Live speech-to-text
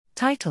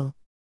Title: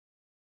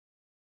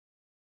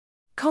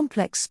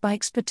 Complex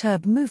spikes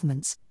perturb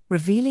movements,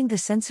 revealing the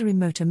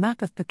sensorimotor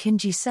map of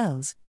Purkinje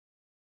cells.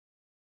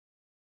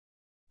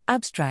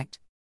 Abstract: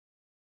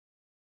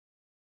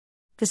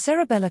 The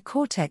cerebellar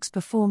cortex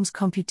performs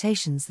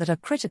computations that are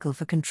critical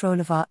for control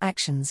of our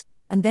actions,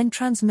 and then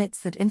transmits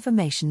that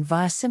information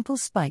via simple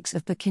spikes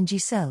of Purkinje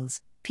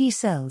cells, P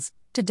cells,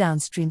 to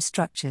downstream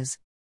structures.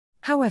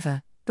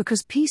 However,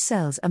 because P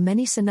cells are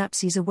many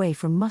synapses away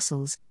from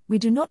muscles, we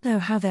do not know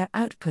how their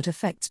output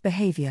affects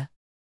behavior.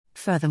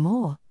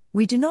 Furthermore,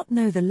 we do not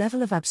know the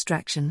level of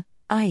abstraction,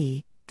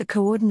 i.e., the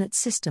coordinate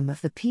system of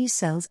the P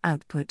cell's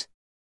output.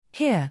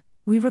 Here,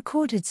 we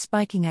recorded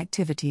spiking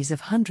activities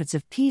of hundreds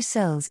of P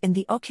cells in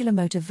the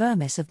oculomotor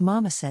vermis of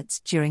marmosets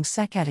during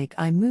saccadic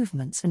eye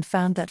movements and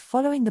found that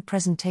following the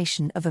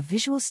presentation of a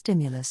visual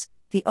stimulus,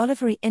 the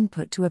olivary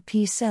input to a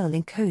P cell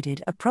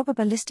encoded a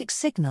probabilistic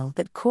signal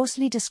that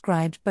coarsely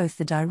described both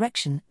the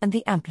direction and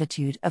the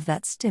amplitude of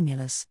that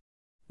stimulus.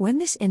 When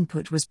this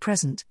input was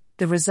present,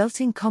 the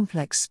resulting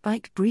complex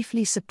spike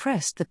briefly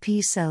suppressed the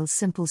P cell's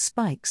simple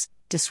spikes,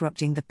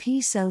 disrupting the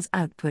P cell's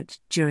output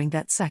during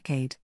that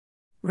saccade.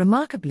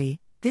 Remarkably,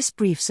 this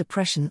brief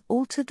suppression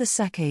altered the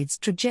saccade's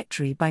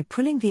trajectory by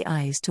pulling the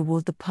eyes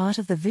toward the part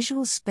of the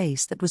visual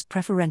space that was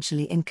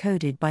preferentially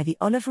encoded by the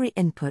olivary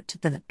input to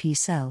the P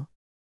cell.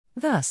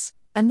 Thus,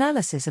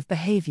 analysis of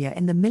behavior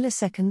in the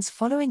milliseconds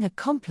following a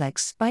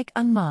complex spike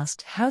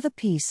unmasked how the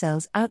P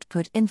cell's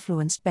output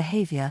influenced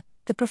behavior,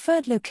 the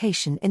preferred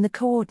location in the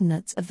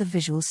coordinates of the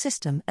visual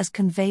system as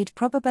conveyed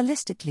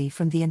probabilistically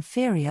from the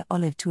inferior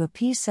olive to a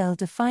P cell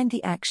defined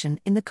the action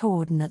in the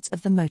coordinates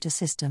of the motor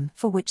system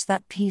for which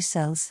that P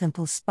cell's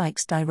simple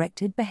spikes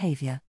directed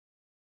behavior.